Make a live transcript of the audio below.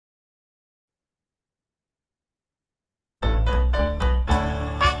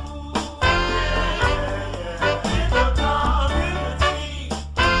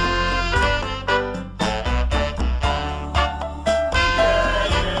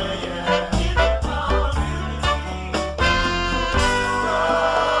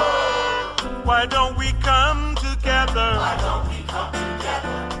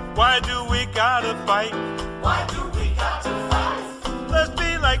fight? Why do we got to fight? Let's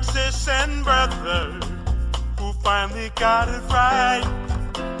be like sis and brother who finally got it right.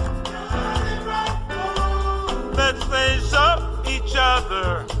 Got it right, oh. Let's face up each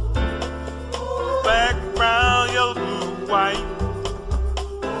other, black, brown, yellow, blue, white.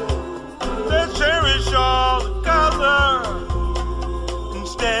 Let's cherish all the color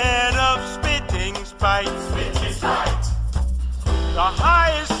instead of spitting spite. Spitting spite. The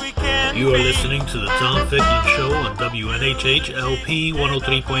highest we can You are be. listening to the Tom Ficklin Show on WNHH LP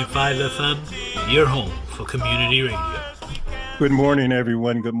 103.5 FM, your home for community radio. Good morning,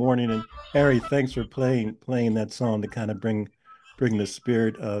 everyone. Good morning, and Harry, thanks for playing that song to kind of bring the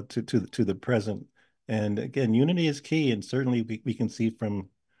spirit to the present. And again, unity is key, and certainly we can see from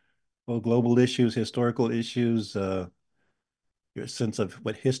global issues, historical issues, your sense of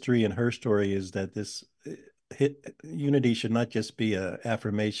what history and her story is, that this unity should not just be an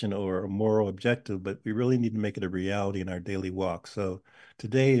affirmation or a moral objective, but we really need to make it a reality in our daily walk. So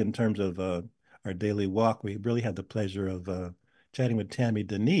today, in terms of our daily walk, we really had the pleasure of chatting with Tammy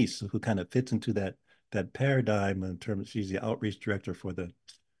Denease, who kind of fits into that paradigm in terms. She's the outreach director for the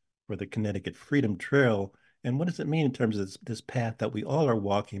Connecticut Freedom Trail. And what does it mean in terms of this path that we all are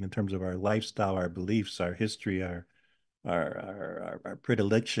walking in terms of our lifestyle, our beliefs, our history, our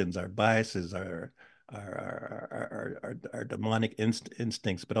predilections, our biases, our demonic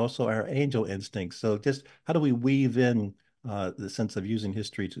instincts, but also our angel instincts. So just how do we weave in the sense of using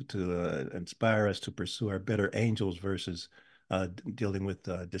history to inspire us to pursue our better angels versus dealing with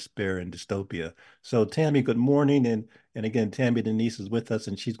despair and dystopia. So Tammy, good morning. And again, Tammy Denease is with us,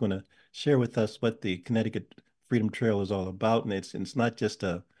 and she's going to share with us what the Connecticut Freedom Trail is all about. And it's not just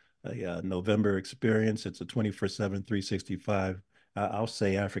a November experience. It's a 24/7, 365, I'll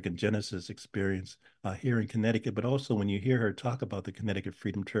say African Genesis experience here in Connecticut. But also when you hear her talk about the Connecticut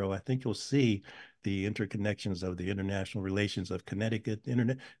Freedom Trail, I think you'll see the interconnections of the international relations of Connecticut,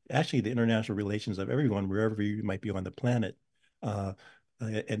 actually the international relations of everyone, wherever you might be on the planet.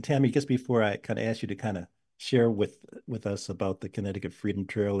 And Tammy, just before I kind of ask you to kind of share with us about the Connecticut Freedom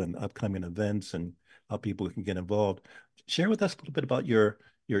Trail and upcoming events and how people can get involved, share with us a little bit about your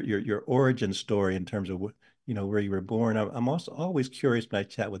origin story in terms of where you were born. I'm also always curious when I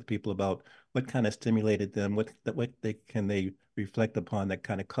chat with people about what kind of stimulated them, what they reflect upon that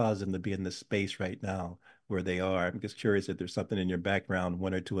kind of caused them to be in this space right now where they are. I'm just curious if there's something in your background,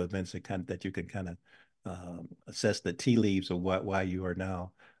 one or two events that you can kind of assess the tea leaves of why you are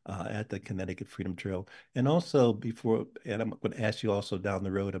now at the Connecticut Freedom Trail. And also and I'm going to ask you also down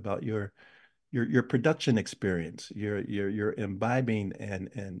the road about your production experience, your imbibing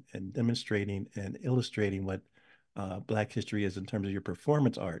and demonstrating and illustrating what Black history is in terms of your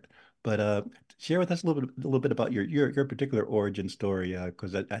performance art. But share with us a little bit about your particular origin story,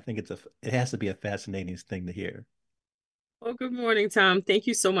 because I think it has to be a fascinating thing to hear. Well, good morning, Tom. Thank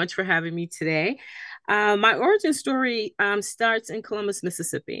you so much for having me today. My origin story starts in Columbus,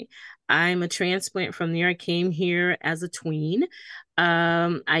 Mississippi. I'm a transplant from there. I came here as a tween.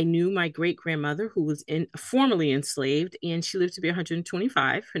 I knew my great grandmother, who was formerly enslaved, and she lived to be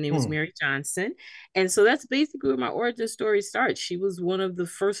 125. Her name was Mary Johnson. And so that's basically where my origin story starts. She was one of the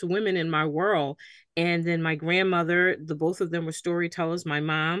first women in my world. And then my grandmother, both of them were storytellers, my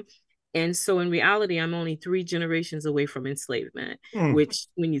mom. And so in reality, I'm only 3 generations away from enslavement, which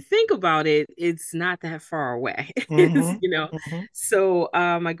when you think about it, it's not that far away. So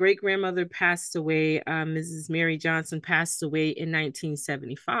my great grandmother passed away. Mrs. Mary Johnson passed away in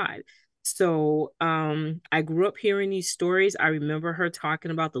 1975. So I grew up hearing these stories. I remember her talking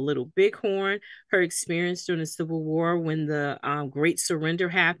about the Little Bighorn, her experience during the Civil War when the Great Surrender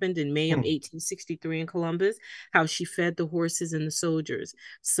happened in May of 1863 in Columbus, how she fed the horses and the soldiers.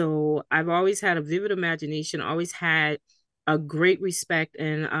 So I've always had a vivid imagination, always had a great respect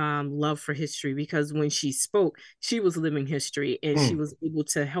and love for history, because when she spoke, she was living history and she was able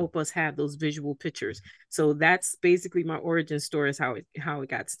to help us have those visual pictures. So that's basically my origin story, is how it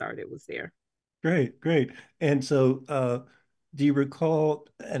got started, was there. Great. And so do you recall,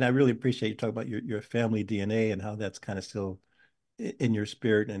 and I really appreciate you talking about your family DNA and how that's kind of still in your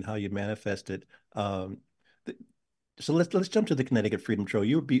spirit and how you manifest it. So let's jump to the Connecticut Freedom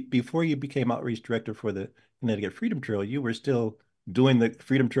Trail. Before you became outreach director for the Connecticut Freedom Trail, you were still doing the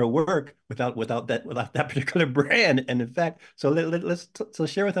Freedom Trail work without that particular brand. And in fact, let's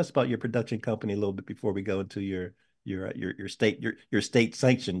share with us about your production company a little bit before we go into your state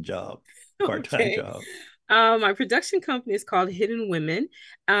sanctioned job, part-time job. My production company is called Hidden Women.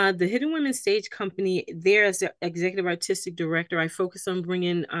 The Hidden Women Stage Company, there as the executive artistic director, I focus on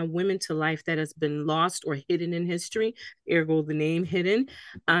bringing women to life that has been lost or hidden in history, ergo the name Hidden.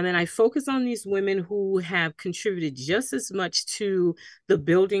 And I focus on these women who have contributed just as much to the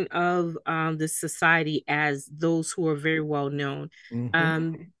building of the society as those who are very well known.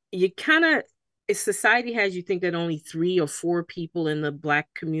 Hmm. You kind of society has you think that only 3 or 4 people in the Black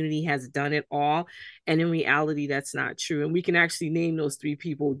community has done it all, and in reality that's not true, and we can actually name those 3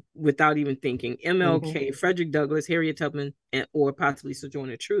 people without even thinking: Hmm. MLK, Frederick Douglass, Harriet Tubman, or possibly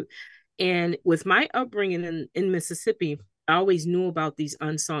Sojourner Truth. And with my upbringing in Mississippi, I always knew about these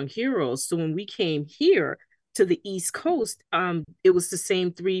unsung heroes. So when we came here to the East Coast, it was the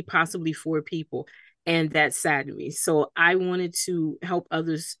same 3, possibly 4 people. And that saddened me. So I wanted to help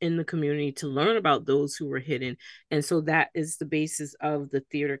others in the community to learn about those who were hidden. And so that is the basis of the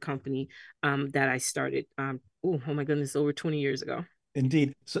theater company that I started. Oh my goodness, over 20 years ago.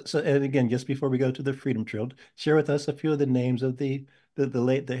 Indeed. And again, just before we go to the Freedom Trail, share with us a few of the names of the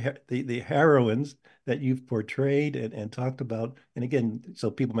heroines that you've portrayed and talked about. And again,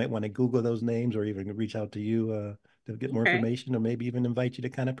 so people might want to Google those names or even reach out to you to get more Okay. information, or maybe even invite you to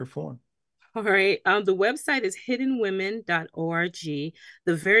kind of perform. All right. The website is hiddenwomen.org.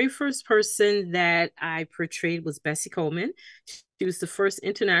 The very first person that I portrayed was Bessie Coleman. She was the first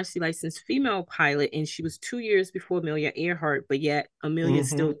internationally licensed female pilot, and she was 2 years before Amelia Earhart, but yet Amelia Hmm.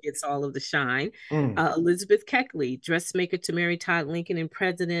 still gets all of the shine. Mm. Elizabeth Keckley, dressmaker to Mary Todd Lincoln and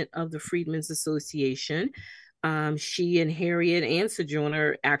president of the Freedmen's Association. She and Harriet and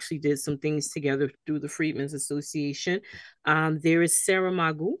Sojourner actually did some things together through the Freedmen's Association. There is Sarah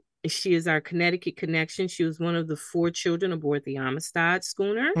Magu. She is our Connecticut connection. She was one of the 4 children aboard the Amistad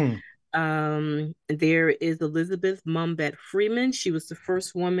schooner. Mm. There is Elizabeth Mumbet Freeman. She was the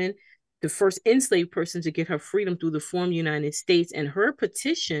first woman, the first enslaved person to get her freedom through the former United States. And her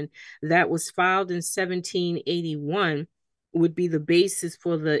petition that was filed in 1781 would be the basis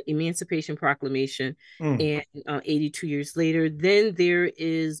for the Emancipation Proclamation. Mm. And 82 years later, then there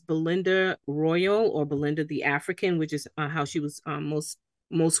is Belinda Royal, or Belinda the African, which is how she was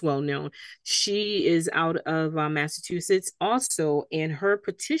most well known. She is out of Massachusetts also, and her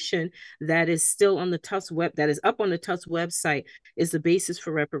petition that is still on the Tufts web that is up on the Tufts website is the basis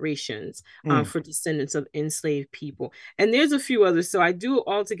for reparations Mm. for descendants of enslaved people. And there's a few others. So I do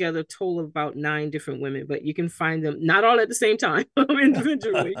altogether a total of about 9 different women, but you can find them not all at the same time,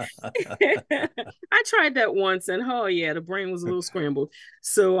 individually. I tried that once, and oh yeah, the brain was a little scrambled.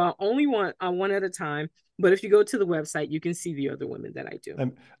 So only one at a time. But if you go to the website, you can see the other women that I do.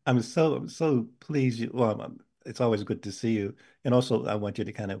 I'm so pleased. It's always good to see you. And also, I want you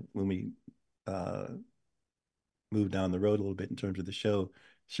to kind of, when we uh, move down the road a little bit in terms of the show,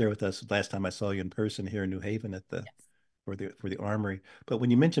 share with us last time I saw you in person here in New Haven at the Yes. for the Armory. But when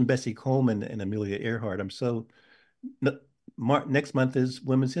you mentioned Bessie Coleman and Amelia Earhart, I'm so no, next month is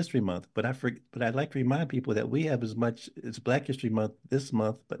Women's History Month, but I'd like to remind people that we have as much as Black History Month this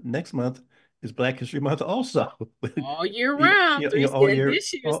month, but next month is Black History Month also. All year You know, round, all and year.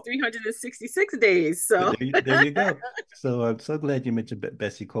 this year is Oh, 366 days. So there you go. So I'm so glad you mentioned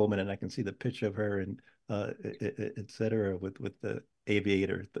Bessie Coleman, and I can see the picture of her and et cetera with the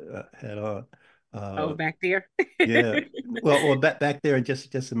aviator hat on. oh, Uh, back there. yeah. Well, back there, and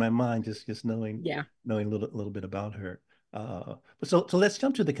just in my mind, just Yeah. knowing a little bit about her. But so let's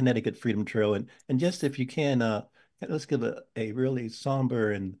jump to the Connecticut Freedom Trail, and just if you can, let's give a really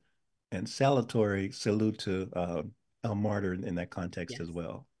somber and salutary salute to El Martyr in that context Yes. as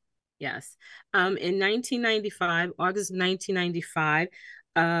well. Yes. In 1995, August of 1995,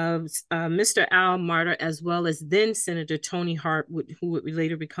 Mr. Al Marter, as well as then Senator Tony Hart, who would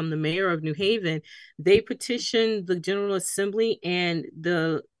later become the mayor of New Haven, they petitioned the General Assembly, and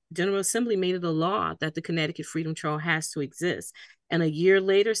the General Assembly made it a law that the Connecticut Freedom Trail has to exist. And a year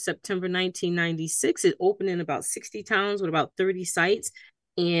later, September 1996, it opened in about 60 towns with about 30 sites.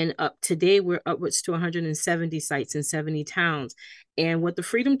 And up today, we're upwards to 170 sites in 70 towns. And what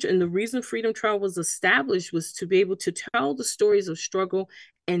the reason Freedom Trail was established was to be able to tell the stories of struggle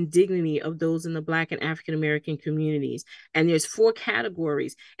and dignity of those in the Black and African American communities. And there's 4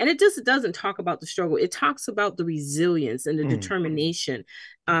 categories. And it just doesn't talk about the struggle. It talks about the resilience and the Mm. determination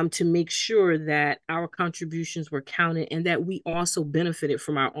to make sure that our contributions were counted and that we also benefited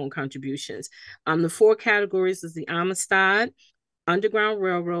from our own contributions. The 4 categories is the Amistad, Underground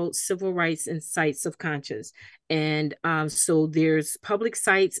Railroad, civil rights, and sites of conscience. And so there's public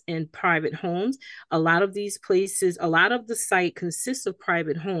sites and private homes. A lot of these places, a lot of the site consists of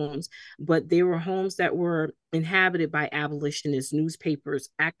private homes, but they were homes that were inhabited by abolitionists, newspapers,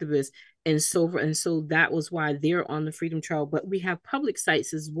 activists, and so that was why they're on the Freedom Trail. But we have public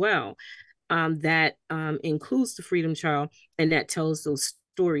sites as well, that includes the Freedom Trail, and that tells those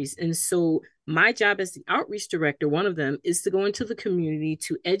stories. And so my job as the outreach director, one of them, is to go into the community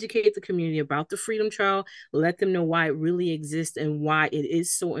to educate the community about the Freedom Trail, let them know why it really exists and why it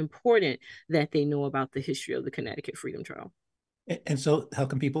is so important that they know about the history of the Connecticut Freedom Trail. And so how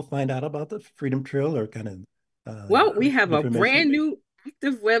can people find out about the Freedom Trail or kind of Well, we have a information? brand new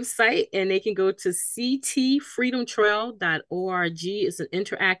active website, and they can go to ctfreedomtrail.org. It's an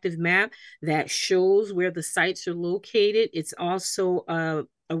interactive map that shows where the sites are located. It's also a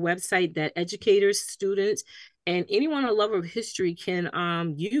website that educators, students, and anyone a lover of history can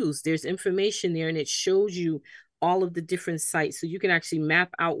use. There's information there, and it shows you all of the different sites. So you can actually map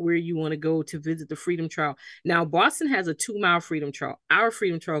out where you want to go to visit the Freedom Trail. Now, Boston has a 2-mile Freedom Trail. Our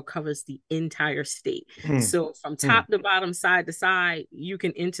Freedom Trail covers the entire state. So from top to bottom, side to side, you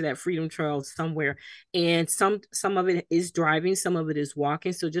can enter that Freedom Trail somewhere. And some of it is driving, some of it is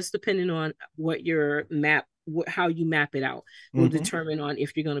walking. So just depending on what your map, how you map it out, will determine on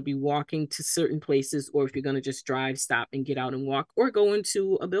if you're going to be walking to certain places or if you're going to just drive, stop, and get out and walk, or go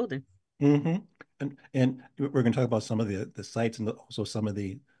into a building. And we're going to talk about some of the sites and also some of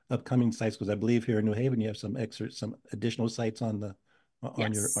the upcoming sites, because I believe here in New Haven you have some additional sites on the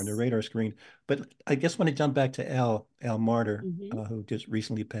on your radar screen. But I guess when I jump back to Al Marder, who just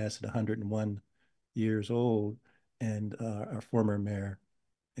recently passed at 101 years old, and our former mayor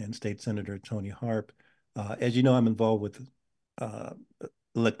and state senator Tony Harp. As you know, I'm involved with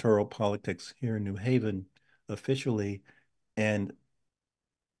electoral politics here in New Haven officially, and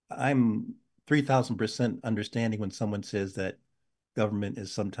I'm 3,000% understanding when someone says that government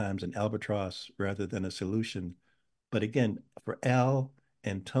is sometimes an albatross rather than a solution. But again, for Al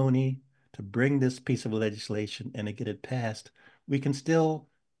and Tony to bring this piece of legislation and to get it passed, we can still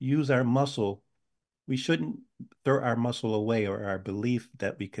use our muscle. We shouldn't throw our muscle away, or our belief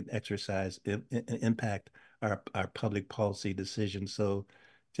that we can exercise and impact our public policy decisions. So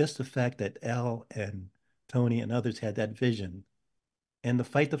just the fact that Al and Tony and others had that vision and to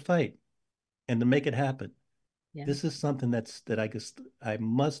fight the fight and to make it happen. Yeah. This is something that I guess I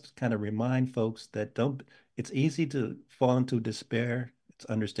must kind of remind folks that it's easy to fall into despair. It's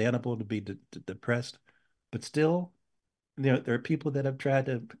understandable to be depressed, but still, there are people that have tried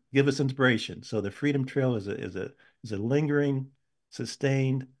to give us inspiration. So the Freedom Trail is a lingering,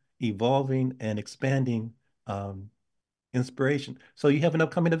 sustained, evolving, and expanding inspiration. So you have an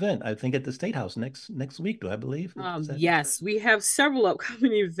upcoming event, I think, at the State House next week, do I believe? Yes, we have several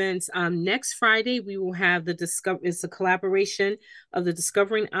upcoming events. Next Friday, we will have it's a collaboration of the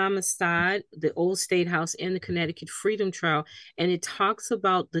Discovering Amistad, the Old State House, and the Connecticut Freedom Trail. And it talks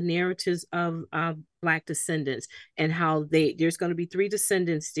about the narratives of Black descendants and how there's going to be 3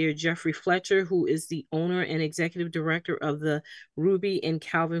 descendants there. Jeffrey Fletcher, who is the owner and executive director of the Ruby and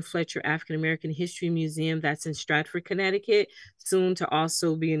Calvin Fletcher African American History Museum, that's in Stratford, Connecticut, soon to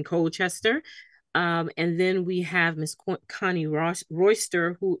also be in Colchester. And then we have Miss Connie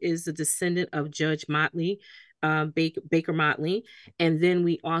Royster, who is the descendant of Judge Motley, Baker Motley. And then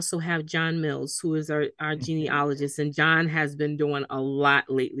we also have John Mills, who is our genealogist. And John has been doing a lot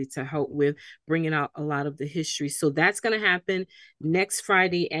lately to help with bringing out a lot of the history. So that's going to happen next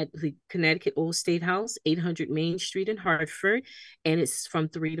Friday at the Connecticut Old State House, 800 Main Street in Hartford. And it's from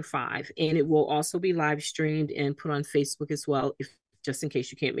 3 to 5. And it will also be live streamed and put on Facebook as well, just in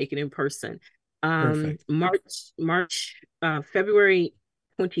case you can't make it in person. February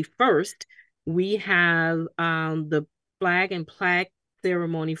 21st, we have the flag and plaque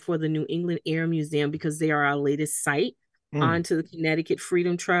ceremony for the New England Air Museum, because they are our latest site onto the Connecticut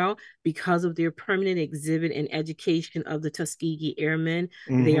Freedom Trail because of their permanent exhibit and education of the Tuskegee Airmen.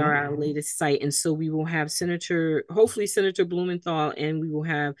 They are our latest site. And so we will have hopefully Senator Blumenthal, and we will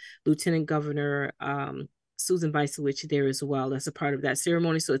have Lieutenant Governor Susan Weissowich there as well. That's a part of that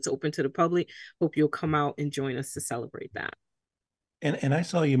ceremony. So it's open to the public. Hope you'll come out and join us to celebrate that. And I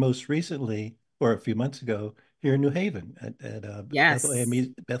saw you most recently, or a few months ago, here in New Haven at yes.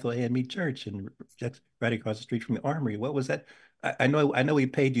 Bethel AME Church, and right across the street from the Armory. What was that? I know we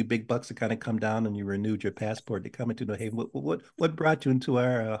paid you big bucks to kind of come down, and you renewed your passport to come into New Haven. What brought you into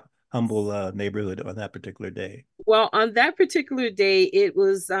our humble neighborhood on that particular day? Well, on that particular day, it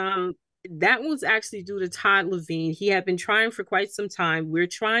was that was actually due to Todd Levine. He had been trying for quite some time. We're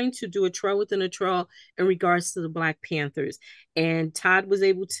trying to do a trail within a trail in regards to the Black Panthers. And Todd was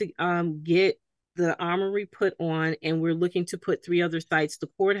able to get the Armory put on, and we're looking to put three other sites, the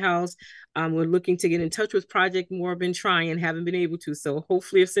courthouse. We're looking to get in touch with Project More, been trying, haven't been able to. So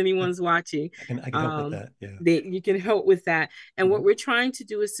hopefully if anyone's watching, I can help with that. Yeah. you can help with that. And what Mhm. we're trying to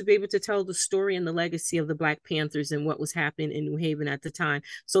do is to be able to tell the story and the legacy of the Black Panthers and what was happening in New Haven at the time.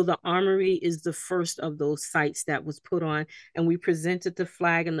 So the Armory is the first of those sites that was put on, and we presented the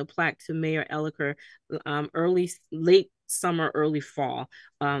flag and the plaque to Mayor Elliker late summer, early fall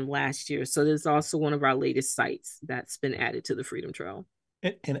last year. So there's also one of our latest sites that's been added to the Freedom Trail.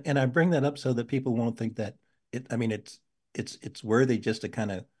 And I bring that up so that people won't think that I mean, it's worthy just to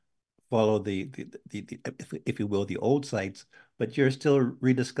kind of follow the if you will, the old sites, but you're still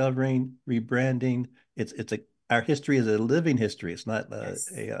rediscovering, rebranding. It's a our history is a living history. It's not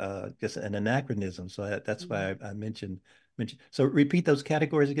Yes. just an anachronism. So that's Mhm. why I mentioned. So repeat those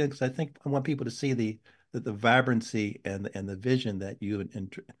categories again, because I think I want people to see the vibrancy and the vision that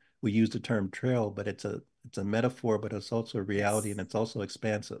we use the term trail, but it's a metaphor, but it's also a reality, Yes. and it's also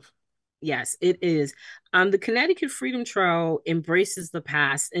expansive. Yes, it is. The Connecticut Freedom Trail embraces the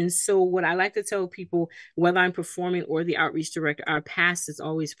past. And so, what I like to tell people, whether I'm performing or the outreach director, our past is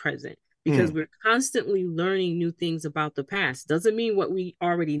always present because Mm, we're constantly learning new things about the past. Doesn't mean what we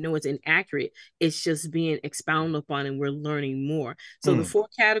already know is inaccurate, it's just being expounded upon and we're learning more. So, the mm. four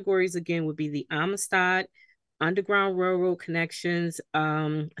categories again would be the Amistad, Underground Railroad connections,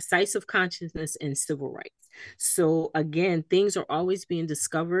 sites of consciousness, and civil rights. So, again, things are always being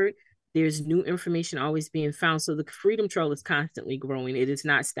discovered, there's new information always being found. So the Freedom Trail is constantly growing. It is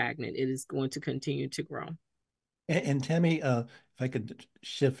not stagnant. It is going to continue to grow. And Tammy, if I could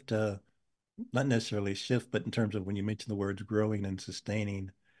shift, not necessarily shift, but in terms of when you mention the words growing and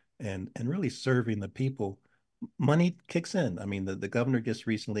sustaining and really serving the people, money kicks in. I mean, the governor just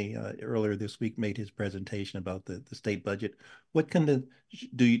recently, earlier this week, made his presentation about the state budget. What kind of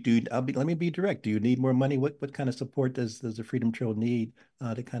let me be direct. Do you need more money? What kind of support does the Freedom Trail need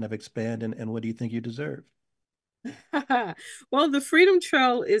to kind of expand, and what do you think you deserve? Well, the Freedom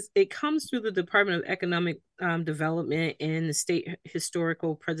Trail it comes through the Department of Economic Development and the State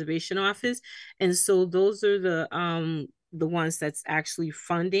Historical Preservation Office, and so those are the ones that's actually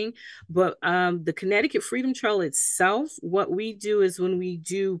funding. But the Connecticut Freedom Trail itself, what we do is when we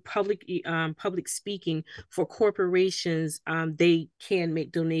do public speaking for corporations, they can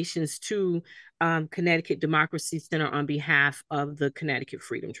make donations to Connecticut Democracy Center on behalf of the Connecticut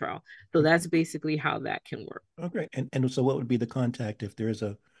Freedom Trail. So Okay. that's basically how that can work. Oh, great. And so what would be the contact if there is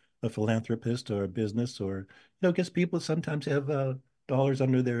a philanthropist or a business or, because people sometimes have dollars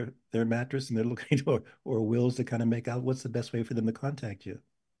under their mattress and they're looking or wills to kind of make out what's the best way for them to contact you?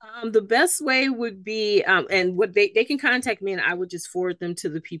 The best way would be, and what they can contact me, and I would just forward them to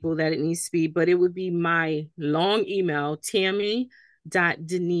the people that it needs to be. But it would be my long email,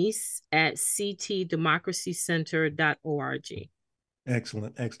 tammy.denise@ctdemocracycenter.org.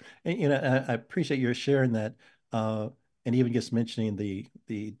 Excellent, excellent. And I appreciate your sharing that, uh, and even just mentioning the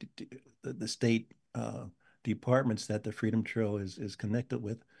state departments that the Freedom Trail is connected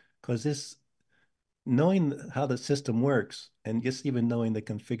with, because this knowing how the system works and just even knowing the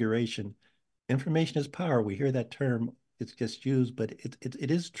configuration, information is power. We hear that term, it's just used, but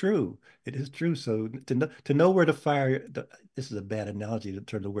it is true. It is true. So to know where to fire, this is a bad analogy in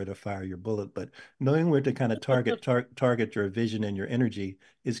terms of where to fire your bullet, but knowing where to kind of target your vision and your energy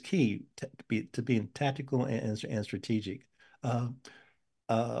is key to being tactical and strategic. Uh,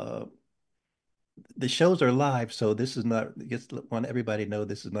 uh, the shows are live, so this is not, just want everybody to know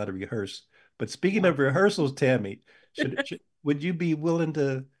this is not a rehearse. But speaking of rehearsals, Tammy, would you be willing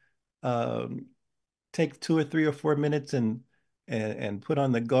to um, take 2 or 3 or 4 minutes and put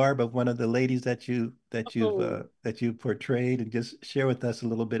on the garb of one of the ladies Oh, that you've portrayed and just share with us a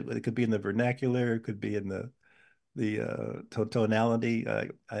little bit? It could be in the vernacular, it could be in the tonality.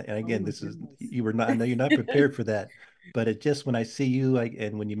 And oh again, my this is goodness. you were not. I know you're not prepared for that, but it just when I see you,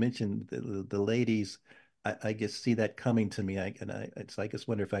 and when you mentioned the ladies, I just see that coming to me. It's I just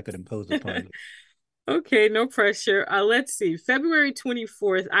wonder if I could impose upon you. Okay, no pressure. Let's see. February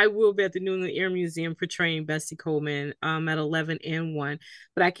 24th, I will be at the New England Air Museum portraying Bessie Coleman at 11 and 1.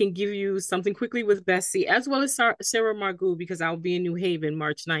 But I can give you something quickly with Bessie, as well as Sarah Margou, because I'll be in New Haven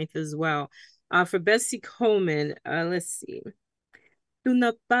March 9th as well. For Bessie Coleman, let's see. Tu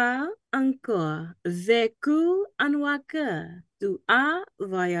n'as pas encore vécu en voiture. Tu as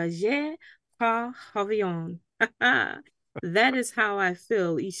voyagé par avion. That is how I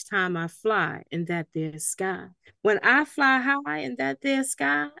feel each time I fly in that there sky. When I fly high in that there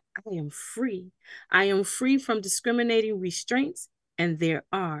sky, I am free. I am free from discriminating restraints, and there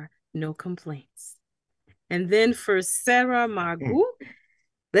are no complaints. And then for Sarah Hmm. Margou,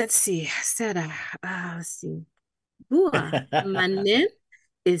 Let's see. Sarah. Let's see. Bua. Manin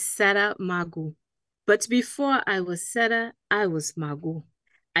is Sarah Magu. But before I was Sarah, I was Magu.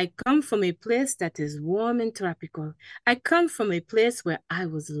 I come from a place that is warm and tropical. I come from a place where I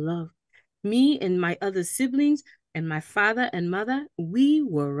was loved. Me and my other siblings and my father and mother, we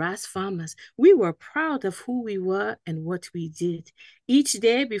were rice farmers. We were proud of who we were and what we did. Each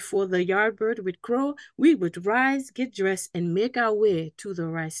day before the yard bird would crow, we would rise, get dressed, and make our way to the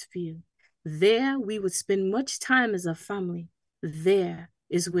rice field. There we would spend much time as a family. There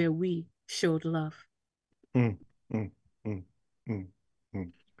is where we showed love. Mm, mm, mm, mm,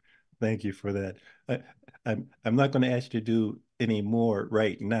 mm. Thank you for that. I, I'm not going to ask you to do any more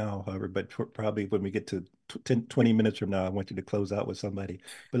right now, however, but probably when we get to 10, 20 minutes from now, I want you to close out with somebody.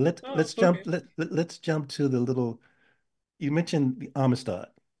 But Oh, okay. let's jump to the little you mentioned the Amistad,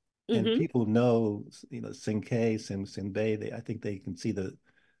 and Mm-hmm. people know, Sinke, Sinbei. I think they can see the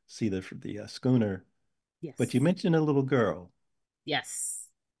schooner. But you Yes. mentioned a little girl, Yes.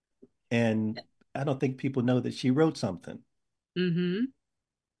 and I don't think people know that she wrote something. Mm-hmm.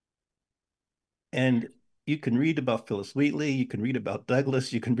 And you can read about Phyllis Wheatley, you can read about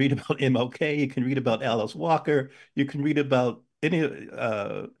Douglass, you can read about MLK, you can read about Alice Walker, you can read about any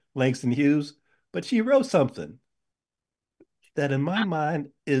Langston Hughes, but she wrote something that, in my mind,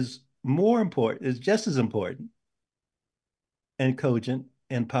 is more important, is just as important and cogent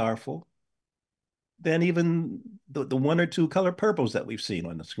and powerful than even the one or two color purples that we've seen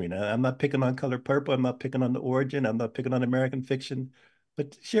on the screen. I'm not picking on color purple. I'm not picking on the origin. I'm not picking on American fiction.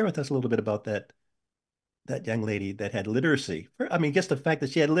 But share with us a little bit about that young lady that had literacy. I mean, just the fact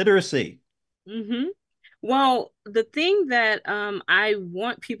that she had literacy. Mm-hmm. Well, the thing that I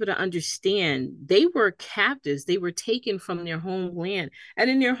want people to understand, they were captives. They were taken from their homeland. And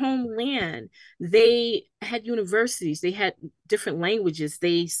in their homeland, they had universities, they had different languages,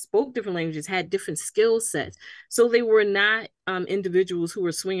 they spoke different languages, had different skill sets. So they were not individuals who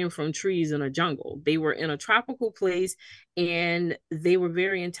were swinging from trees in a jungle. They were in a tropical place, and they were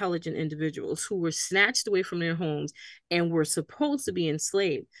very intelligent individuals who were snatched away from their homes and were supposed to be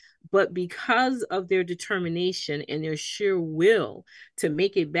enslaved, but because of their determination and their sheer will to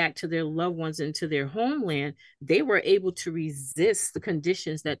make it back to their loved ones and to their homeland, they were able to resist the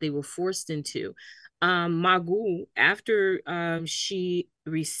conditions that they were forced into. Magu, after she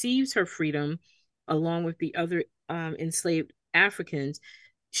receives her freedom, along with the other enslaved Africans,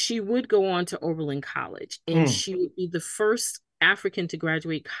 she would go on to Oberlin College, and Mm, she would be the first African to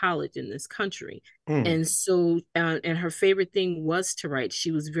graduate college in this country. mm, And so, and her favorite thing was to write.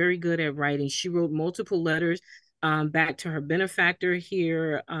 She was very good at writing. She wrote multiple letters back to her benefactor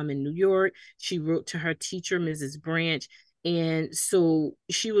here in New York. She wrote to her teacher, Mrs. Branch. And so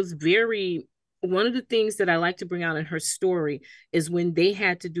she was very, one of the things that I like to bring out in her story is when they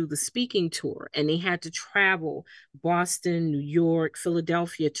had to do the speaking tour and they had to travel Boston, New York,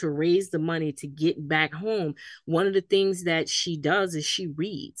 Philadelphia to raise the money to get back home. One of the things that she does is she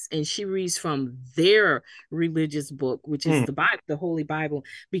reads, and she reads from their religious book, which is mm, the Bible, the Holy Bible,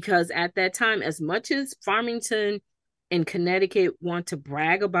 because at that time, as much as Farmington and Connecticut want to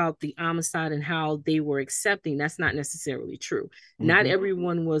brag about the Amistad and how they were accepting, that's not necessarily true. Not mhm,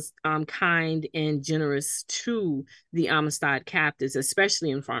 everyone was kind and generous to the Amistad captives,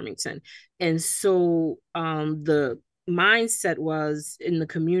 especially in Farmington. And so the mindset was in the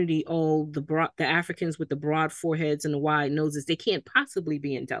community, oh, the Africans with the broad foreheads and the wide noses, they can't possibly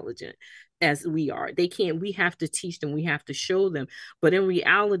be intelligent as we are. They can't. We have to teach them, we have to show them. But in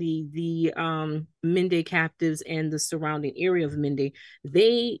reality, the Mende captives and the surrounding area of Mende,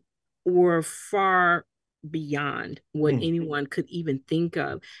 they were far beyond what mm, anyone could even think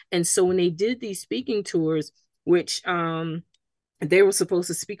of. And so when they did these speaking tours, which they were supposed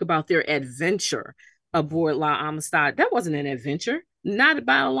to speak about their adventure aboard La Amistad. That wasn't an adventure, not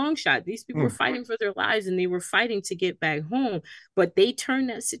by a long shot. These people were mm, fighting for their lives and they were fighting to get back home, but they turned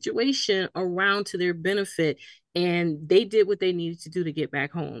that situation around to their benefit, and they did what they needed to do to get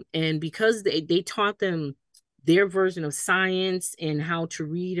back home. And because they taught them their version of science and how to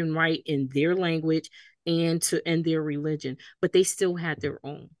read and write in their language and their religion, but they still had their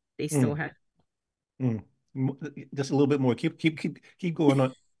own. They still mm, had. mm. Just a little bit more. Keep going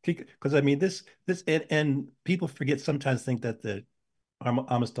on. Because I mean, this and people forget, sometimes think that the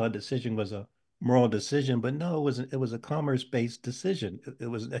Amistad decision was a moral decision, but no, it was a commerce-based decision. It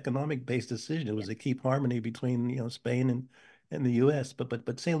was an economic-based decision. It was to keep harmony between, Spain and the U.S.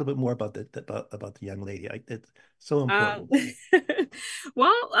 But say a little bit more about about the young lady. It's so Um, important.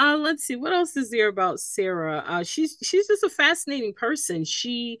 well, let's see. What else is there about Sarah? She's just a fascinating person.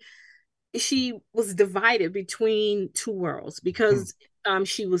 She was divided between two worlds Mm, because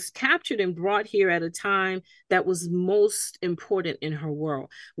she was captured and brought here at a time that was most important in her world,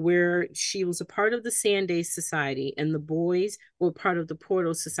 where she was a part of the Sanday Society and the boys were part of the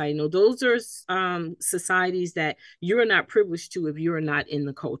Portal Society. No, those are societies that you're not privileged to if you're not in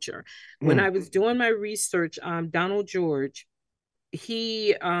the culture. When Mm, I was doing my research, Donald George,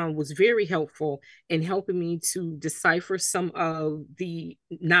 he was very helpful in helping me to decipher some of the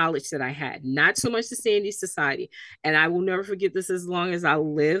knowledge that I had, not so much the Sandy Society. And I will never forget this as long as I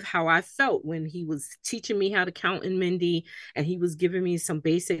live, how I felt when he was teaching me how to count in Mindy and he was giving me some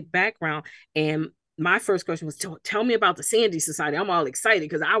basic background. And my first question was, tell me about the Sandy Society. I'm all excited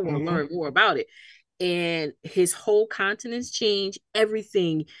because I want to hmm learn more about it. And his whole countenance changed,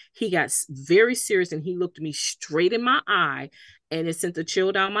 everything. He got very serious and he looked me straight in my eye and it sent a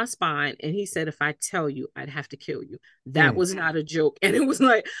chill down my spine. And he said, if I tell you, I'd have to kill you. That mm. was not a joke. And it was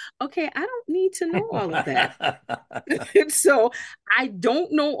like, okay, I don't need to know all of that. And so I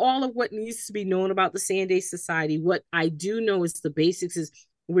don't know all of what needs to be known about the Sanday Society. What I do know is the basics is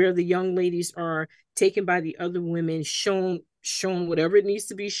where the young ladies are taken by the other women, shown whatever it needs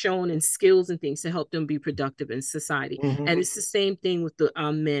to be shown and skills and things to help them be productive in society. hmm And it's the same thing with the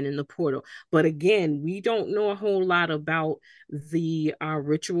men in the portal. But again, we don't know a whole lot about the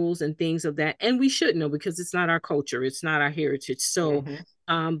rituals and things of that. And we should know because it's not our culture, it's not our heritage. So, hmm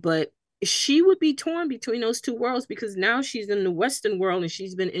but she would be torn between those two worlds because now she's in the Western world and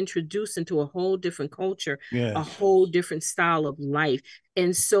she's been introduced into a whole different culture, a Yes. whole different style of life.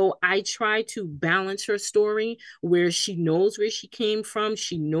 And so I try to balance her story where she knows where she came from,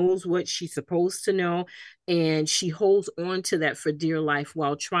 she knows what she's supposed to know, and she holds on to that for dear life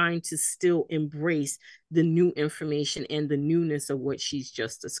while trying to still embrace the new information and the newness of what she's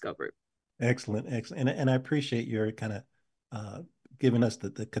just discovered. Excellent, excellent. And I appreciate your kind of uh, giving us the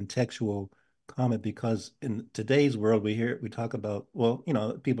contextual comment because in today's world we talk about, well,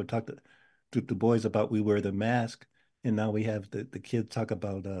 people talk to boys about we wear the mask, and now we have the kids talk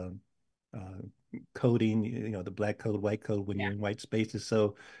about uh, coding, the black code, white code when you're Yeah. in white spaces.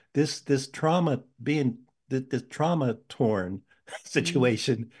 So this trauma being this trauma torn Mhm.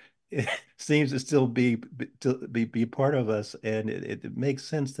 situation it seems to still be part of us, and it makes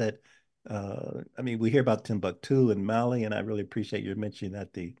sense that I mean, we hear about Timbuktu and Mali, and I really appreciate you mentioning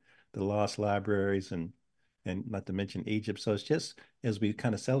that the lost libraries and not to mention Egypt. So it's just as we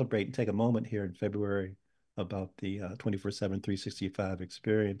kind of celebrate and take a moment here in February about the 24/7, 365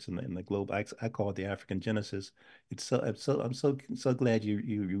 experience in the globe. I call it the African Genesis. I'm so glad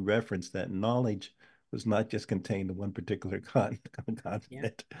you referenced that knowledge was not just contained in one particular Yeah.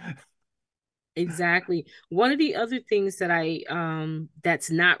 continent. Exactly. One of the other things that I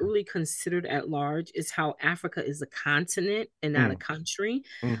that's not really considered at large is how Africa is a continent and not a Mm, country.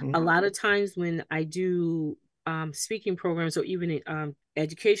 hmm A lot of times when I do speaking programs or even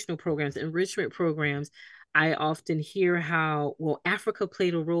educational programs, enrichment programs, I often hear how, well, Africa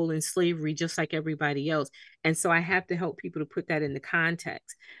played a role in slavery just like everybody else. And so I have to help people to put that into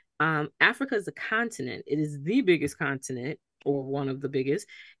context. Africa is a continent. It is the biggest continent or one of the biggest.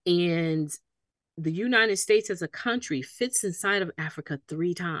 And the United States as a country fits inside of Africa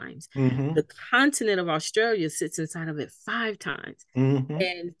 3 times. hmm The continent of Australia sits inside of it 5 times. hmm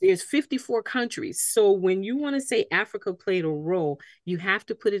And there's 54 countries. So when you want to say Africa played a role, you have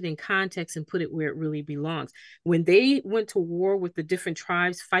to put it in context and put it where it really belongs. When they went to war with the different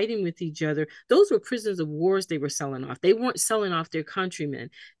tribes fighting with each other, those were prisoners of wars they were selling off. They weren't selling off their countrymen.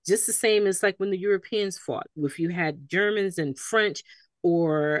 Just the same as like when the Europeans fought. If you had Germans and French,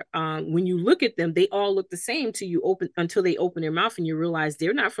 or when you look at them, they all look the same to you open until they open their mouth and you realize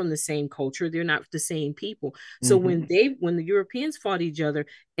they're not from the same culture, they're not the same people. So hmm when the Europeans fought each other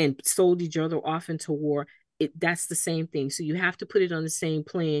and sold each other off into war, that's the same thing. So you have to put it on the same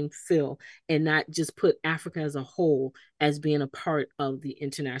playing field and not just put Africa as a whole as being a part of the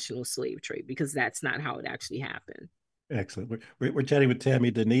international slave trade because that's not how it actually happened. Excellent. We're chatting with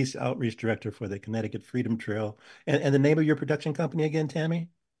Tammy Denease, Outreach Director for the Connecticut Freedom Trail. And the name of your production company again, Tammy?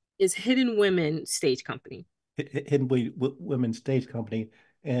 Is Hidden Women Stage Company. Hidden Women's Stage Company.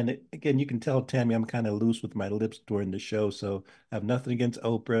 And again, you can tell Tammy I'm kind of loose with my lips during the show. So I have nothing against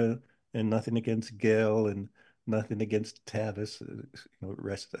Oprah and nothing against Gail and nothing against Tavis.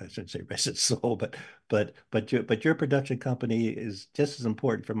 Rest I shouldn't say rest its soul, but your production company is just as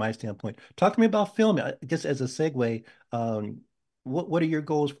important from my standpoint. Talk to me about film. Just as a segue, um, what are your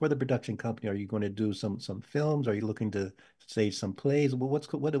goals for the production company? Are you going to do some films? Are you looking to stage some plays? Well,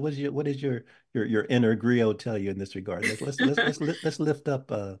 what is your inner griot tell you in this regard? Let's lift up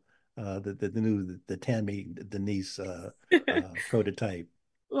the new the Tammy Denease prototype.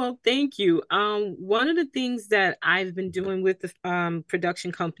 Well, thank you. One of the things that I've been doing with the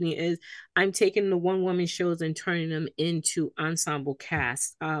production company is I'm taking the one woman shows and turning them into ensemble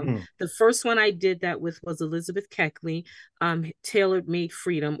casts. Mm, The first one I did that with was Elizabeth Keckley, Tailored Made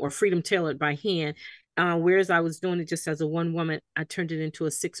Freedom or Freedom Tailored by Hand. Whereas I was doing it just as a one woman, I turned it into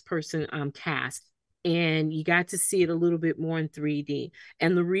a six-person cast. And you got to see it a little bit more in 3D.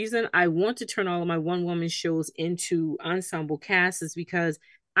 And the reason I want to turn all of my one woman shows into ensemble casts is because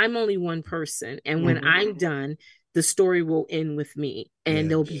I'm only one person. And when hmm. I'm done, the story will end with me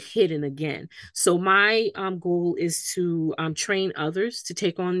and they'll be Yes. hidden again. So my goal is to train others to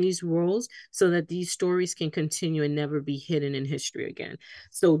take on these roles so that these stories can continue and never be hidden in history again.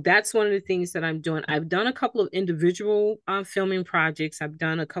 So that's one of the things that I'm doing. I've done a couple of individual filming projects. I've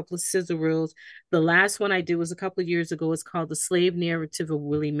done a couple of sizzle reels. The last one I did was a couple of years ago. It's called The Slave Narrative of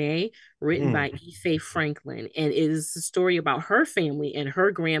Willie Mae, written Mm, by Ficklin. And it is a story about her family and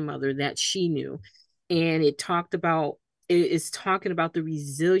her grandmother that she knew. And it is talking about the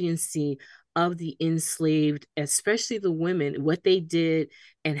resiliency of the enslaved, especially the women, what they did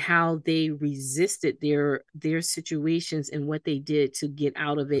and how they resisted their situations and what they did to get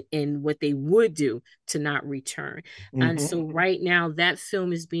out of it and what they would do to not return. And hmm. so right now that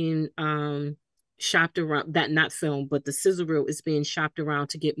film is being shopped around, that not film, but the sizzle reel is being shopped around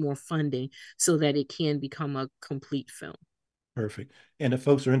to get more funding so that it can become a complete film. Perfect. And if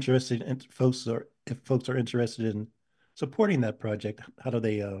folks are interested, and folks are if folks are interested in supporting that project, how do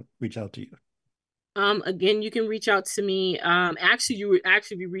they reach out to you? Again, you can reach out to me. Actually, you would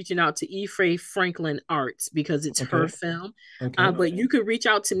actually be reaching out to Ephraim Franklin Arts because it's her Okay. film. Okay. But you could reach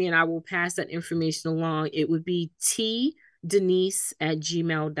out to me and I will pass that information along. It would be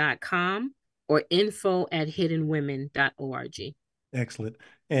tdenise@gmail.com or info@hiddenwomen.org. Excellent.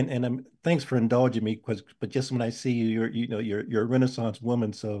 And thanks for indulging me, because but just when I see you, you're a Renaissance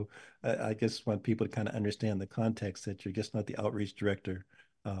woman, so I just want people to kind of understand the context that you're just not the outreach director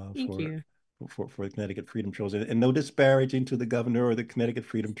uh, Thank for you. for the Connecticut Freedom Trails, and no disparaging to the governor or the Connecticut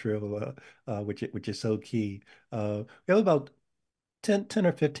Freedom Trail, which is so key. We have about 10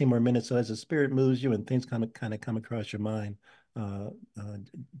 or 15 more minutes. So as the spirit moves you and things kind of come across your mind, uh, uh,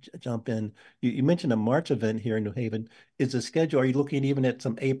 jump in. You mentioned a March event here in New Haven. Is the schedule, are you looking even at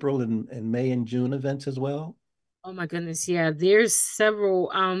some April and May and June events as well? Oh my goodness, yeah. There's several.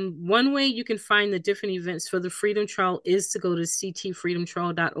 One way you can find the different events for the Freedom Trail is to go to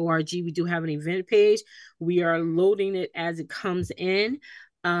ctfreedomtrail.org. We do have an event page. We are loading it as it comes in.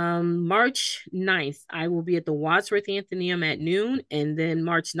 March 9th, I will be at the Wadsworth Athenaeum at noon, and then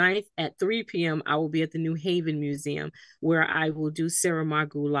March 9th at 3 p.m. I will be at the New Haven Museum where I will do Sarah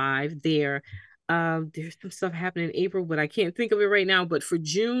Margoo live there. There's some stuff happening in April, but I can't think of it right now. But for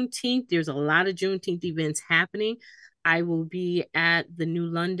Juneteenth, there's a lot of Juneteenth events happening. I will be at the New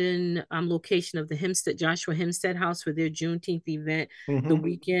London location of the Hempstead Joshua Hempstead House for their Juneteenth event the Hmm.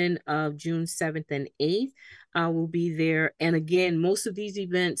 weekend of June 7th and 8th. I will be there. And again, most of these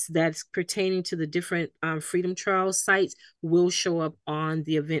events that's pertaining to the different Freedom Trail sites will show up on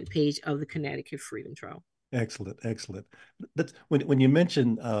the event page of the Connecticut Freedom Trail. Excellent, excellent. That's when you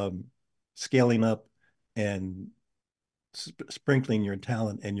mention scaling up and sprinkling your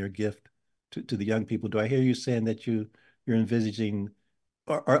talent and your gift to the young people. Do I hear you saying that you're envisaging,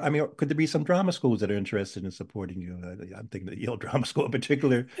 or I mean, could there be some drama schools that are interested in supporting you? I'm thinking the Yale Drama School in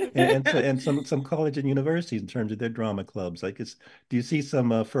particular, and some college and universities in terms of their drama clubs. Like, do you see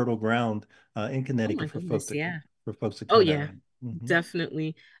some fertile ground in Oh my Connecticut goodness, yeah. for folks to Oh kind yeah, of? Hmm.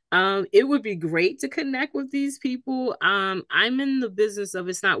 definitely. It would be great to connect with these people. I'm in the business of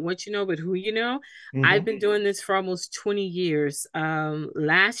it's not what you know, but who you know. I've Hmm. been doing this for almost 20 years.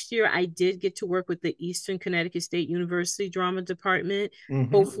 Last year I did get to work with the Eastern Connecticut State University Drama Department. Hmm.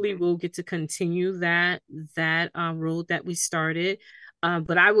 Hopefully we'll get to continue that road that we started.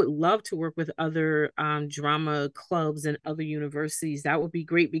 But I would love to work with other drama clubs and other universities. That would be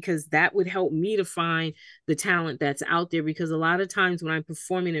great because that would help me to find the talent that's out there. Because a lot of times when I'm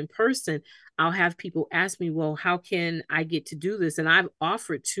performing in person, I'll have people ask me, well, how can I get to do this? And I've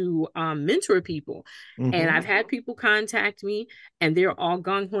offered to mentor people. And Hmm. I've had people contact me and they're all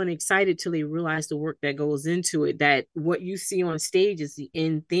gung ho and excited till they realize the work that goes into it. That what you see on stage is the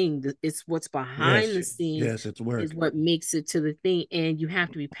end thing. It's what's behind the Yes, scenes yes, it's is work. what makes it to the thing. And you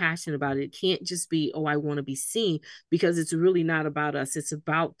have to be passionate about it. It can't just be, oh, I want to be seen, because it's really not about us. It's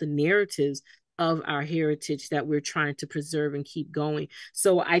about the narratives of our heritage that we're trying to preserve and keep going.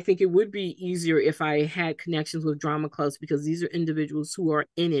 So I think it would be easier if I had connections with drama clubs because these are individuals who are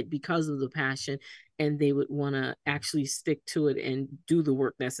in it because of the passion and they would want to actually stick to it and do the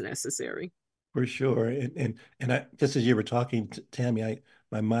work that's necessary. For sure. And I just as you were talking, Tammy,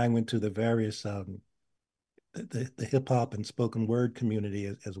 my mind went to the various the hip hop and spoken word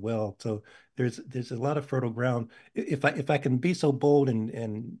community as well. So there's a lot of fertile ground. If I can be so bold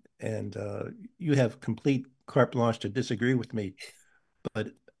and you have complete carte blanche to disagree with me, but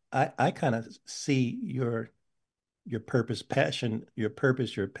I kind of see your purpose, passion, your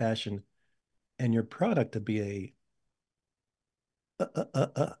purpose, your passion, and your product to be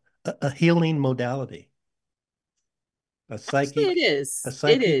a healing modality, a Actually, it psychic a is.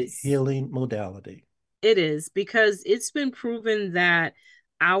 It psychic is. healing modality. It is because it's been proven that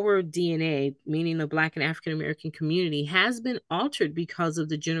our DNA, meaning the Black and African American community, has been altered because of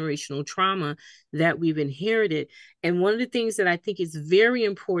the generational trauma that we've inherited. And one of the things that I think is very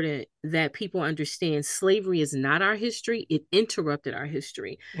important that people understand, slavery is not our history. It interrupted our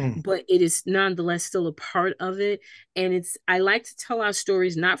history, Mm, but it is nonetheless still a part of it. And I like to tell our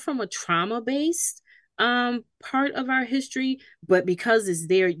stories not from a trauma based part of our history, but because it's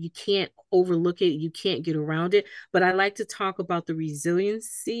there, you can't overlook it, you can't get around it. But I like to talk about the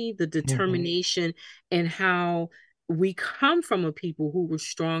resiliency, the mhm, determination, and how we come from a people who were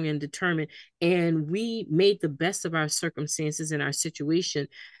strong and determined, and we made the best of our circumstances and our situation.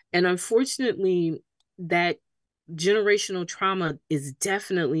 And unfortunately, that generational trauma is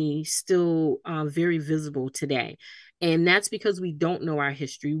definitely still very visible today. And that's because we don't know our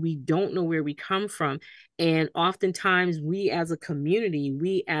history. We don't know where we come from. And oftentimes, we as a community,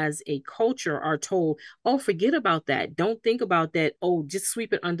 we as a culture are told, oh, forget about that. Don't think about that. Oh, just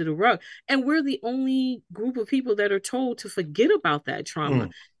sweep it under the rug. And we're the only group of people that are told to forget about that trauma,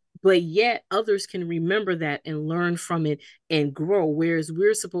 mm, but yet others can remember that and learn from it and grow, whereas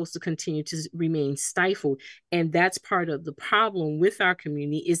we're supposed to continue to remain stifled. And that's part of the problem with our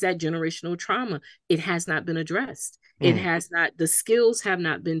community, is that generational trauma. It has not been addressed. It mm, has not, the skills have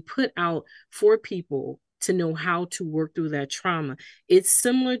not been put out for people to know how to work through that trauma. It's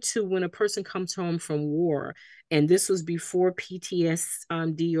similar to when a person comes home from war, and this was before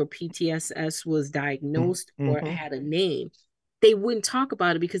PTSD or PTSS was mm, diagnosed or mhm, had a name. They wouldn't talk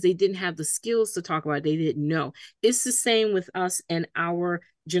about it because they didn't have the skills to talk about it. They didn't know. It's the same with us and our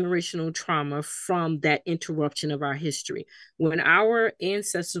generational trauma from that interruption of our history. When our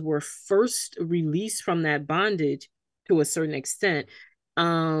ancestors were first released from that bondage to a certain extent,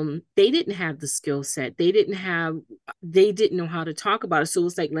 they didn't have the skill set. They didn't know how to talk about it. So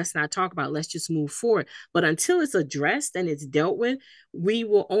it's like, let's not talk about it. Let's just move forward. But until it's addressed and it's dealt with, we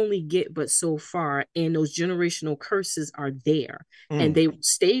will only get but so far. And those generational curses are there, and mm, they will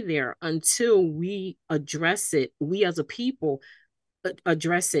stay there until we address it. We as a people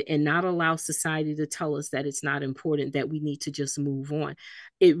address it and not allow society to tell us that it's not important, that we need to just move on.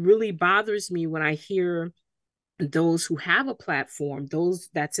 It really bothers me when I hear those who have a platform, those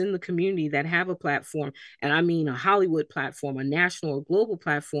that's in the community that have a platform, and I mean a Hollywood platform, a national or global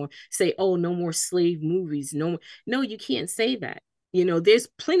platform, say, oh, no more slave movies. No, no, you can't say that. There's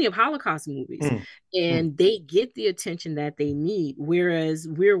plenty of Holocaust movies, mm, mm, and they get the attention that they need. Whereas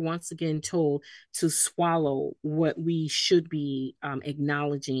we're once again told to swallow what we should be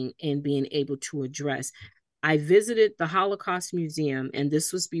acknowledging and being able to address. I visited the Holocaust Museum, and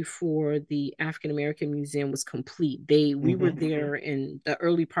this was before the African American Museum was complete. We were mhm, there in the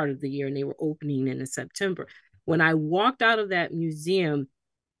early part of the year, and they were opening in September. When I walked out of that museum,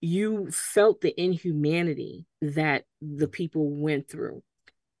 you felt the inhumanity that the people went through.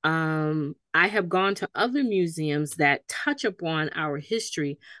 I have gone to other museums that touch upon our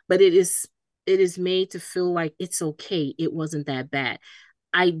history, but it is made to feel like it's okay. It wasn't that bad.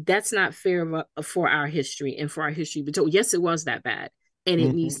 That's not fair for our history and for our history. But yes, it was that bad, and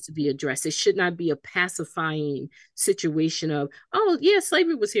it mhm, needs to be addressed. It should not be a pacifying situation of, oh yeah,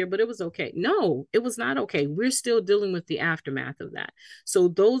 slavery was here, but it was okay. No, it was not okay. We're still dealing with the aftermath of that. So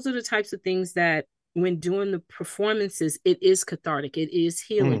those are the types of things that, when doing the performances, it is cathartic, it is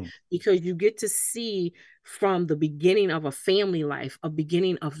healing, mm, because you get to see from the beginning of a family life, a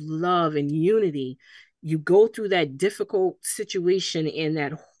beginning of love and unity. You go through that difficult situation in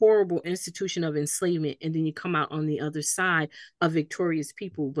that horrible institution of enslavement, and then you come out on the other side a victorious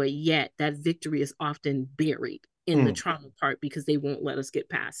people. But yet that victory is often buried in the mm, trauma part, because they won't let us get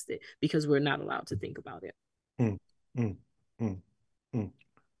past it, because we're not allowed to think about it. mm, mm, mm, mm.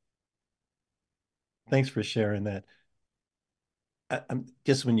 Thanks for sharing that. I'm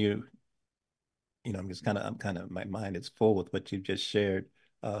just when I'm kind of my mind is full with what you've just shared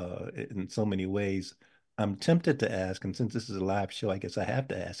in so many ways. I'm tempted to ask, and since this is a live show, I guess I have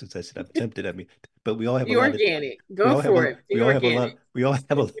to ask. Since I said I'm tempted, I mean, but we all have a Be lot of organic. Go for it. Be organic. we all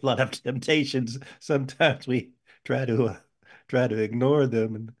have a lot of temptations. Sometimes we try to try to ignore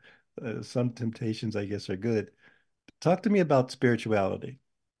them, and some temptations, I guess, are good. Talk to me about spirituality,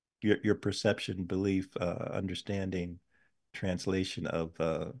 your perception, belief, understanding, translation of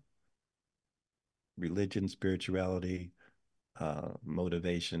religion, spirituality,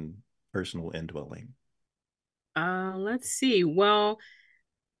 motivation, personal indwelling. Let's see. Well,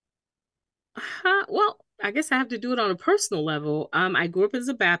 I guess I have to do it on a personal level. I grew up as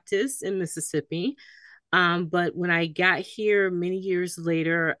a Baptist in Mississippi. But when I got here many years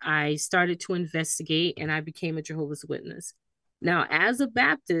later, I started to investigate and I became a Jehovah's Witness. Now, as a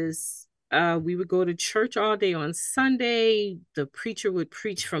Baptist, we would go to church all day on Sunday. The preacher would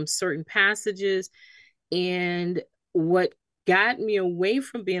preach from certain passages. And what got me away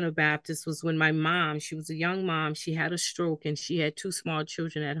from being a Baptist was when my mom, she was a young mom, she had a stroke and she had two small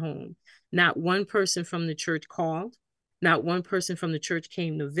children at home. Not one person from the church called, not one person from the church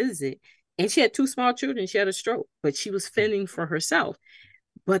came to visit. And she had two small children. She had a stroke, but she was fending for herself.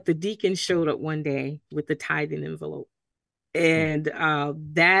 But the deacon showed up one day with the tithing envelope. And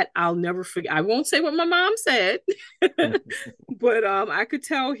that I'll never forget. I won't say what my mom said, but I could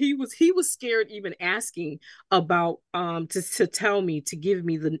tell he was scared even asking about to tell me to give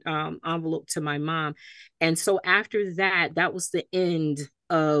me the envelope to my mom. And so after that, that was the end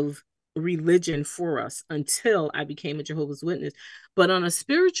of religion for us until I became a Jehovah's Witness. But on a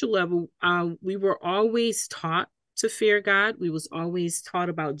spiritual level, we were always taught to fear God. We was always taught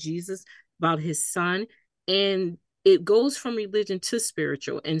about Jesus, about his son. And it goes from religion to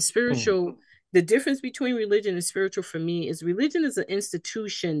spiritual. And Mm, spiritual, the difference between religion and spiritual for me is religion is an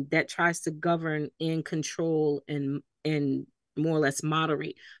institution that tries to govern and control and more or less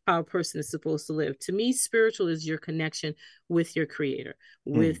moderate how a person is supposed to live. To me, spiritual is your connection with your creator,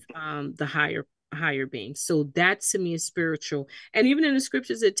 with mm, the higher being. So that to me is spiritual. And even in the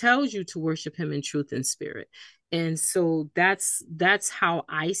scriptures, it tells you to worship him in truth and spirit. And so that's how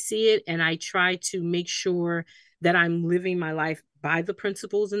I see it. And I try to make sure that I'm living my life by the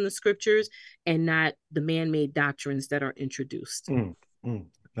principles in the scriptures and not the man-made doctrines that are introduced. mm, mm.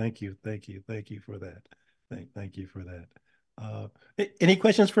 Thank you, thank you, thank you for that. Thank you for that. Uh, any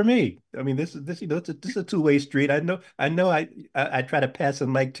questions for me? I mean, this is a two-way street. I try to pass the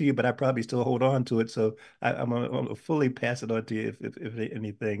mic to you, but I probably still hold on to it. So I'm gonna fully pass it on to you if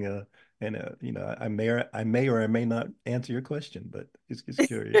anything. And I may not answer your question, but it's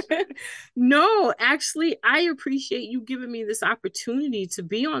curious. No, actually, I appreciate you giving me this opportunity to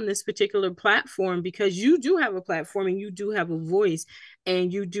be on this particular platform because you do have a platform and you do have a voice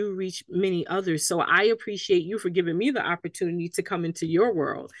and you do reach many others. So I appreciate you for giving me the opportunity to come into your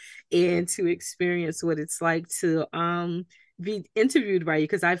world and to experience what it's like to be interviewed by you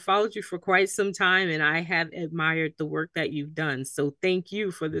because I followed you for quite some time and I have admired the work that you've done. So thank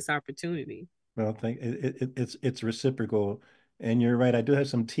you for this opportunity. Well, it's reciprocal, and you're right. I do have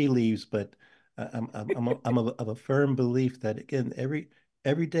some tea leaves, but of a firm belief that again,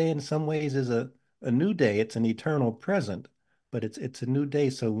 every day in some ways is a new day. It's an eternal present, but it's a new day.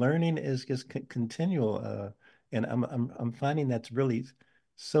 So learning is just continual, and I'm finding that's really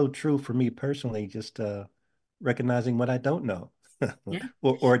so true for me personally. Just recognizing what I don't know, Yeah.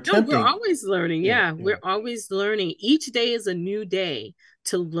 or No, we're attempting. always learning. Yeah, Yeah, yeah. we're always learning. Each day is a new day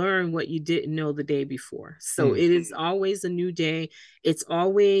to learn what you didn't know the day before. So Mm, it is always a new day. It's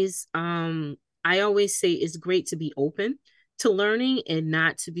always I always say it's great to be open to learning and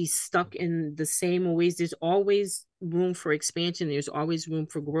not to be stuck in the same ways. There's always room for expansion. There's always room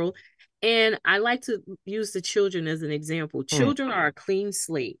for growth. And I like to use the children as an example. mm, Children are a clean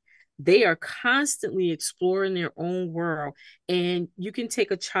slate. They are constantly exploring their own world and you can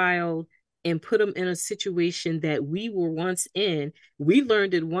take a child and put them in a situation that we were once in. We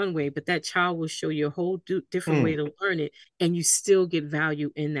learned it one way, but that child will show you a whole different way mm, to learn it, and you still get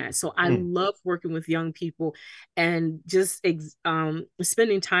value in that. So I mm. love working with young people and just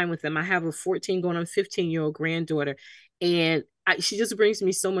spending time with them. I have a 14 going on 15-year-old granddaughter, and she just brings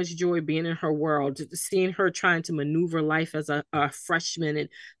me so much joy being in her world, seeing her trying to maneuver life as a freshman and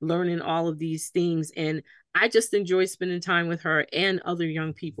learning all of these things. And I just enjoy spending time with her and other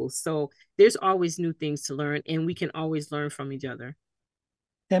young people. So there's always new things to learn, and we can always learn from each other.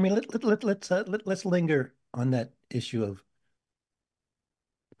 Tammy, let's linger on that issue of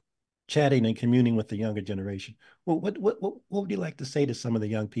chatting and communing with the younger generation. Well, what would you like to say to some of the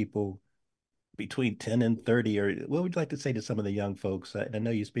young people between 10 and 30, or what would you like to say to some of the young folks? I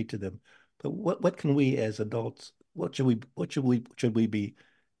know you speak to them, but what can we as adults, what should we be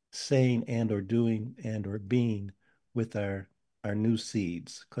saying and or doing and or being with our new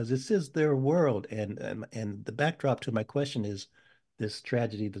seeds? Because this is their world, and the backdrop to my question is this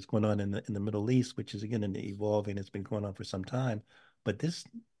tragedy that's going on in the Middle East, which is again evolving. It's been going on for some time, but this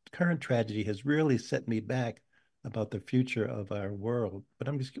current tragedy has really set me back about the future of our world. But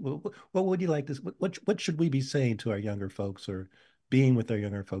I'm just, what would you like to, what should we be saying to our younger folks, or being with our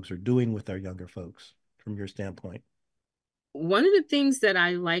younger folks, or doing with our younger folks from your standpoint? One of the things that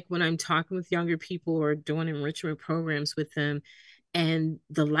I like when I'm talking with younger people or doing enrichment programs with them, and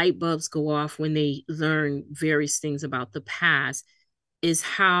the light bulbs go off when they learn various things about the past, is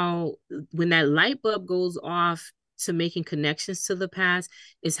how when that light bulb goes off to making connections to the past,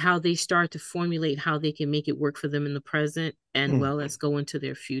 is how they start to formulate how they can make it work for them in the present and Mm, well as go into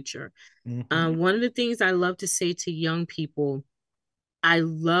their future. hmm One of the things I love to say to young people, I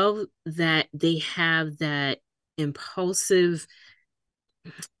love that they have that impulsive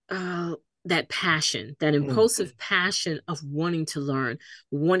uh that passion, that mm, impulsive passion of wanting to learn.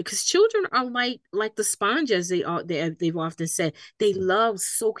 One, because children are like the sponge, as they've often said. They love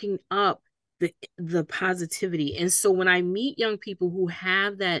soaking up the positivity. And so when I meet young people who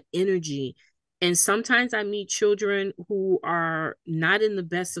have that energy, and sometimes I meet children who are not in the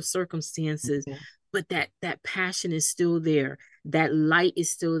best of circumstances, hmm but that passion is still there, that light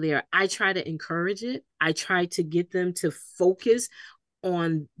is still there, I try to encourage it. I try to get them to focus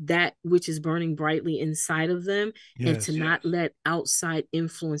on that which is burning brightly inside of them, and to Yes, not let outside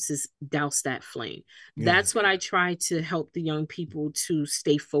influences douse that flame. That's yes, what I try to help the young people to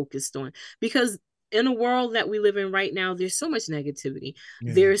stay focused on, because in a world that we live in right now, there's so much negativity,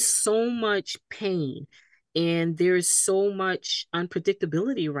 there's yes, so much pain, and there's so much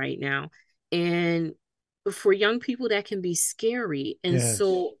unpredictability right now. And for young people, that can be scary. And yes.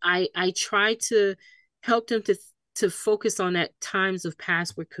 so I try to help them to focus on that times of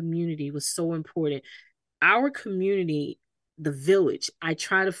past where community was so important. Our community, the village, I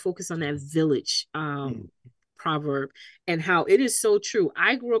try to focus on that village Mm, proverb, and how it is so true.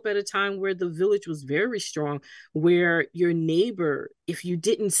 I grew up at a time where the village was very strong, where your neighbor, if you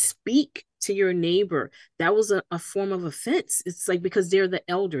didn't speak to your neighbor, that was a form of offense. It's like, because they're the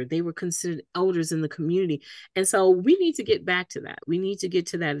elder, they were considered elders in the community. And so we need to get back to that. We need to get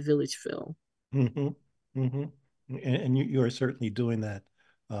to that village feel. hmm hmm And you are certainly doing that.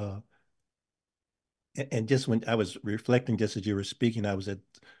 Uh, and just when I was reflecting, just as you were speaking, I was at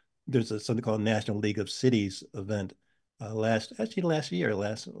something called National League of Cities event last year,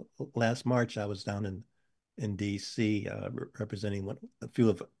 last March. I was down in DC, representing a few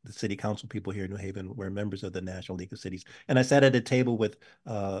of the city council people here in New Haven were members of the National League of Cities, and I sat at a table with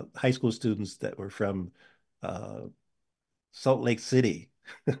high school students that were from uh, Salt Lake City,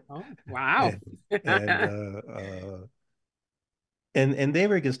 Oh, wow. and and and they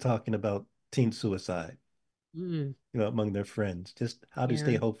were just talking about teen suicide, Mm, among their friends, just how to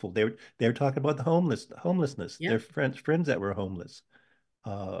stay yeah. hopeful. They were talking about the homelessness, Yep. their friends that were homeless.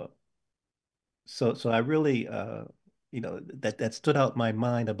 Uh, so I really, that stood out in my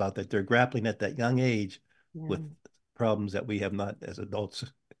mind about that they're grappling at that young age with Yeah. problems that we have not as adults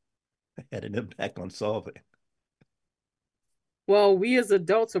had an impact on solving. Well, we as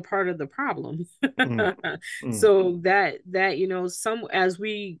adults are part of the problem. Mm, mm, So that some as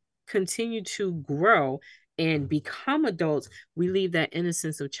we continue to grow and become adults, we leave that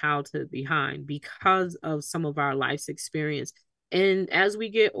innocence of childhood behind because of some of our life's experience. And as we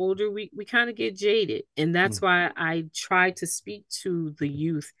get older, we kind of get jaded. And that's mm, why I try to speak to the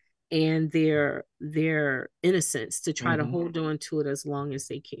youth and their innocence, to try to hmm hold on to it as long as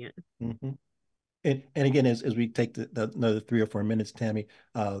they can. hmm and again, as we take another 3 or 4 minutes, Tammy,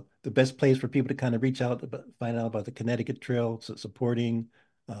 the best place for people to kind of reach out, find out about the Connecticut Trail, supporting,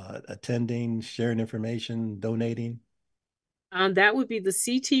 attending, sharing information, donating. That would be the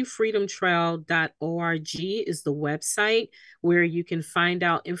ctfreedomtrail.org is the website where you can find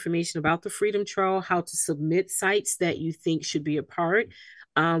out information about the Freedom Trail, how to submit sites that you think should be a part.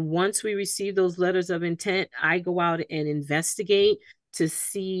 Once we receive those letters of intent, I go out and investigate to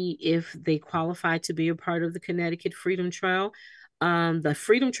see if they qualify to be a part of the Connecticut Freedom Trail. The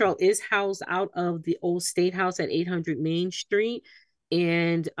Freedom Trail is housed out of the old State House at 800 Main Street,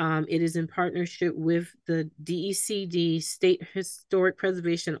 and it is in partnership with the DECD, State Historic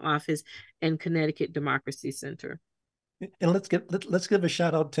Preservation Office, and Connecticut Democracy Center. And let's give a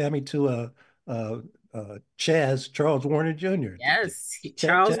shout out, Tammy, to Chaz Charles Warner Jr. Yes, Chad,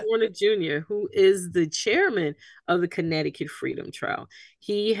 Charles Chad, Warner Jr., who is the chairman of the Connecticut Freedom Trail.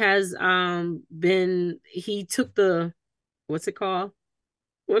 He has he took the, what's it called?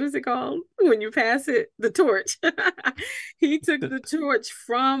 What is it called when you pass it? The torch. He took the torch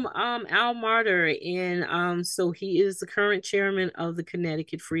from Al Martyr, and so he is the current chairman of the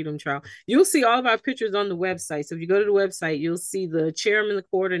Connecticut Freedom Trail. You'll see all of our pictures on the website. So if you go to the website, you'll see the chairman, the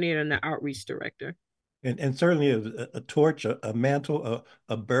coordinator, and the outreach director. And certainly a torch, a mantle,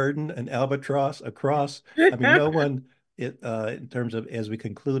 a burden, an albatross, a cross. I mean, no one, in terms of as we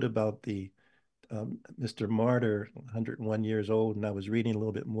conclude about the Mr. Martyr, 101 years old, and I was reading a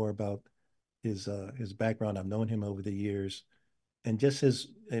little bit more about his background. I've known him over the years, and just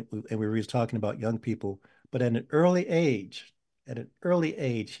and we were just talking about young people, but at an early age,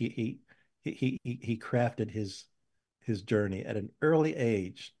 he crafted his journey at an early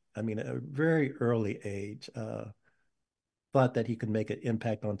age. I mean, a very early age, thought that he could make an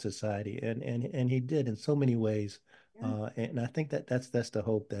impact on society, and he did in so many ways. Yeah. And I think that that's the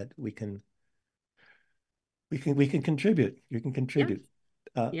hope that we can contribute. You can Yeah. contribute.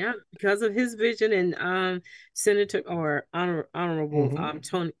 Yeah, because of his vision and Senator or Honorable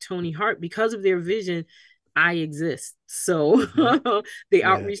Mhm. Tony Hart, because of their vision, I exist. So Mhm. the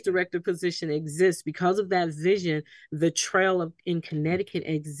Yeah. outreach director position exists because of that vision. The trail in Connecticut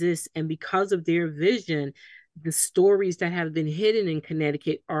exists, and because of their vision, the stories that have been hidden in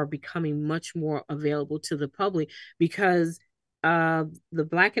Connecticut are becoming much more available to the public because the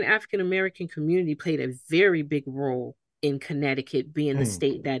Black and African American community played a very big role in Connecticut being the Mm.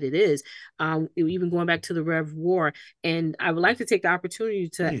 state that it is. Even going back to the Rev War. And I would like to take the opportunity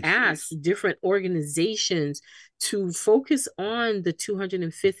to Please. ask different organizations to focus on the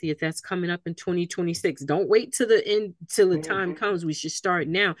 250th that's coming up in 2026. Don't wait till the end, till the time comes. We should start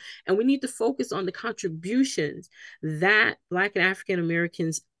now. And we need to focus on the contributions that Black and African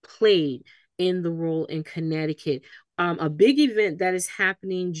Americans played in the role in Connecticut. A big event that is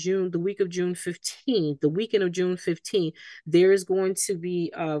happening the week of June 15th, the weekend of June 15th, there is going to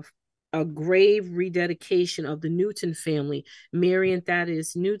be a grave rededication of the Newton family, Mary and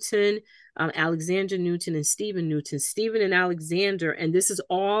Thaddeus Newton, Alexander Newton, and Stephen Newton. Stephen and Alexander, and this is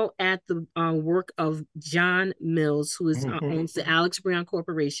all at the work of John Mills, who owns the Alex Brown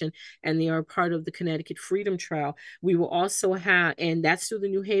Corporation, and they are part of the Connecticut Freedom Trail. We will also have, and that's through the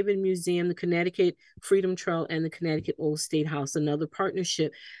New Haven Museum, the Connecticut Freedom Trail, and the Connecticut Old State House, another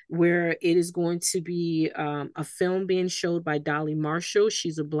partnership where it is going to be a film being showed by Dolly Marshall.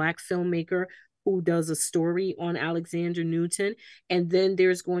 She's a Black filmmaker who does a story on Alexander Newton. And then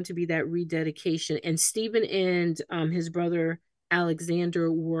there's going to be that rededication. And Stephen and his brother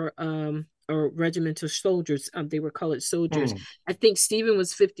Alexander were or regimental soldiers. They were colored soldiers. Mm. I think Stephen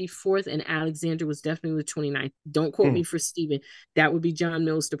was 54th and Alexander was definitely the 29th. Don't quote me Mm. for Stephen. That would be John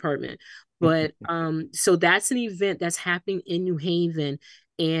Mills' department. But so that's an event that's happening in New Haven.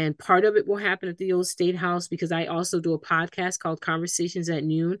 And part of it will happen at the Old State House because I also do a podcast called Conversations at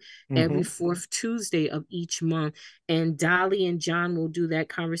Noon every fourth Tuesday of each month. And Dolly and John will do that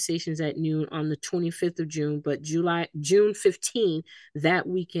Conversations at Noon on the 25th of June, but June 15th, that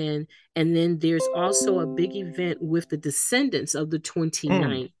weekend. And then there's also a big event with the descendants of the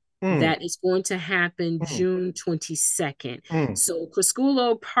 29th. Mm. That is going to happen Mm. June 22nd. Mm. So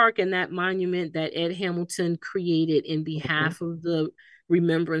Criscuolo Park and that monument that Ed Hamilton created in behalf of the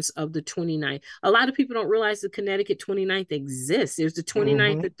remembrance of the 29th. A lot of people don't realize the Connecticut 29th exists. There's the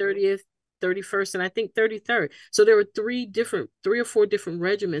 29th, the 30th, 31st, and I think 33rd. So there were three or four different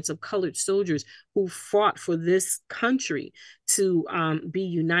regiments of colored soldiers who fought for this country to be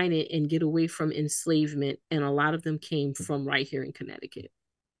united and get away from enslavement. And a lot of them came from right here in Connecticut.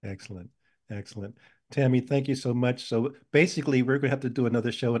 Excellent. Excellent. Tammy, thank you so much. So basically, we're going to have to do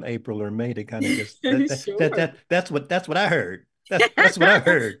another show in April or May to kind of just Sure. that's what I heard. That's what I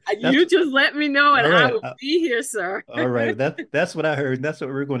heard. You just let me know and all right. I will be here, sir. All right. That's what I heard. That's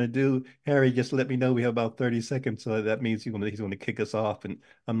what we're going to do. Harry, just let me know. We have about 30 seconds. So that means he's going to kick us off. And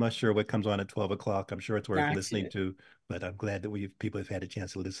I'm not sure what comes on at 12 o'clock. I'm sure it's worth listening to, but I'm glad that people have had a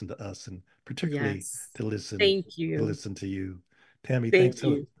chance to listen to us and particularly to listen Thank you. to you. Tammy, Thank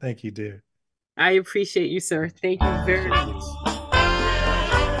you. Thank you, dear. I appreciate you, sir. Thank you very much.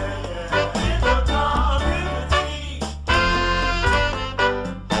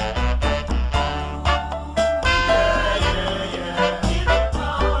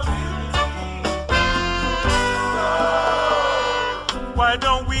 Why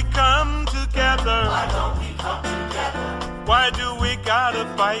don't we come together? Why don't we come together? Why do we gotta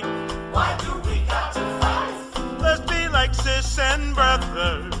fight? Why do we got to fight? Let's be like sis and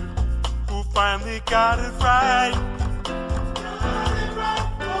brother who finally got it right.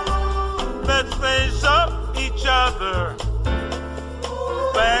 Let's face up each other,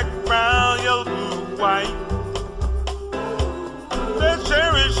 black, brown, yellow, blue, white. Let's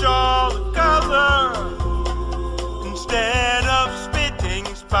cherish all the color instead of spitting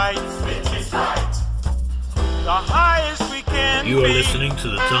spite. Spitting spite. The highest we can You are be. listening to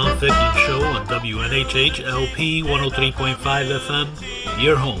the Tom Ficklin Show on WNHH LP 103.5 FM,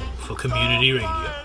 your home for community radio.